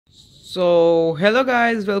So hello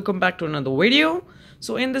guys, welcome back to another video.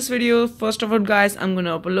 So in this video, first of all guys, I'm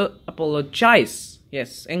gonna apologize.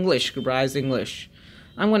 Yes, English guys, English.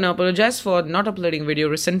 I'm gonna apologize for not uploading video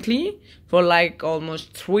recently for like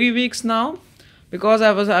almost 3 weeks now, because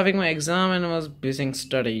I was having my exam and I was busy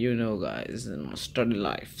study, you know guys, in study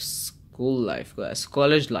life, school life guys,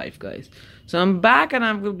 college life guys. So I'm back and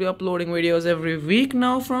I'm gonna be uploading videos every week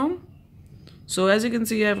now from. So as you can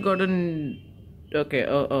see, I've gotten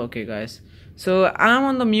okay guys, so I'm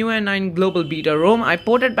on the MIUI 9 global beta ROM. I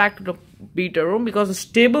ported back to the beta ROM because the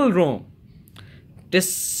stable ROM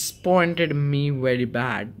disappointed me very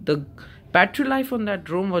bad. The battery life on that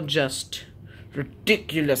ROM was just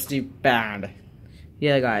ridiculously bad.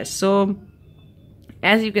 Yeah guys, so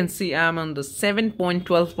as you can see, I'm on the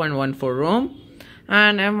 7.12.14 ROM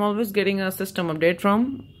and I'm always getting a system update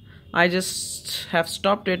from. I just have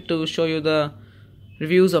stopped it to show you the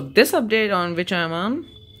reviews of this update on which I am on.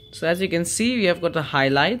 So as you can see, we have got the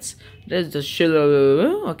highlights. There's the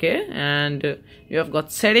okay, and you have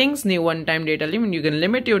got settings, new one-time data limit. You can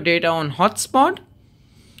limit your data on hotspot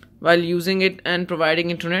while using it and providing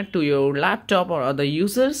internet to your laptop or other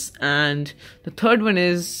users. And the third one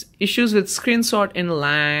is issues with screenshot in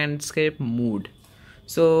landscape mode.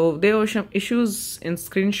 So there were some issues in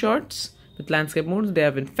screenshots with landscape modes. They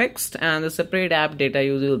have been fixed, and the separate app data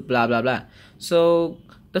user blah blah blah. So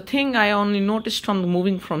the thing I only noticed from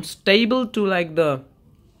moving from stable to like the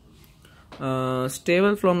what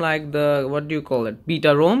do you call it,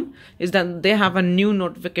 beta ROM, is that they have a new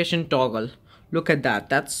notification toggle. Look at that,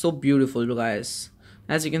 that's so beautiful guys.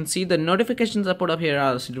 As you can see, the notifications I put up here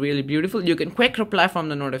are really beautiful. You can quick reply from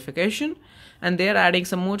the notification, and they're adding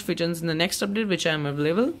some more features in the next update which I am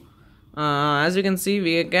available. As you can see,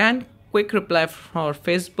 we can quick reply for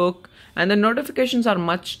Facebook, and the notifications are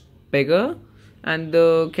much bigger, and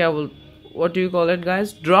the what do you call it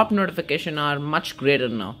guys, drop notification are much greater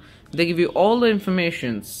now. They give you all the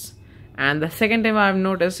informations. And the second thing I've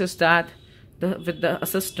noticed is that with the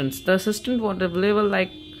assistant was available like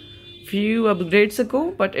few upgrades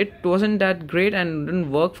ago, but it wasn't that great and didn't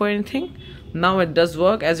work for anything. Now it does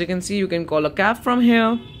work. As you can see, you can call a cab from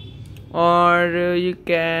here, or you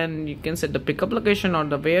can set the pickup location or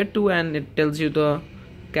the where to, and it tells you the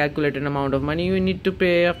calculated amount of money you need to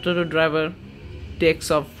pay after the driver takes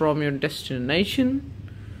off from your destination.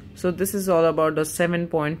 So this is all about the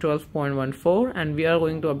 7.12.14, and we are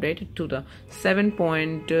going to update it to the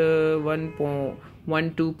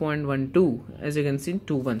 7.1.12.12. as you can see,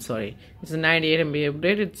 21, sorry, it's a 98 MB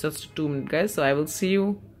update. It's just 2 minutes guys, so I will see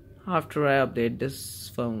you after I update this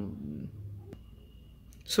phone.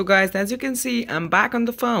 So guys, as you can see, I'm back on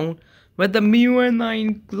the phone with the MIUI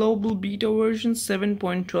 9 global beta version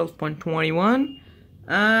 7.12.21,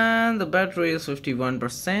 and the battery is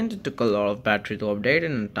 51%. It took a lot of battery to update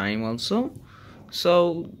and time also.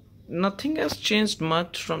 So nothing has changed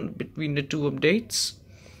much from between the two updates.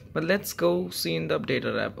 But let's go see in the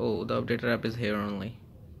updater app. Oh, the updater app is here only.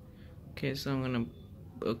 Okay, so I'm gonna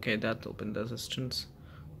that opened the assistance.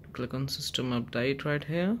 Click on system update right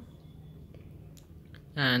here.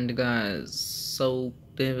 And guys, so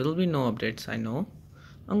there will be no updates, I know.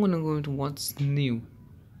 I'm gonna go into what's new.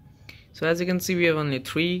 So as you can see, we have only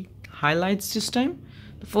 3 highlights this time.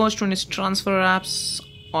 The first one is transfer apps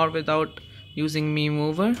or without using meme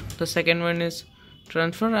over. The second one is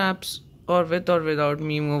transfer apps or with or without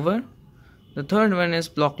meme over. The third one is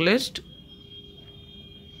block list,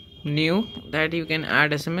 new, that you can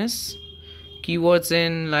add SMS keywords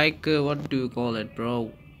in, like what do you call it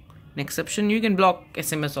bro, an exception. You can block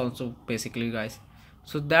SMS also basically guys.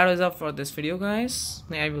 So that is up for this video guys.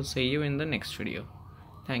 I will see you in the next video.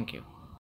 Thank you.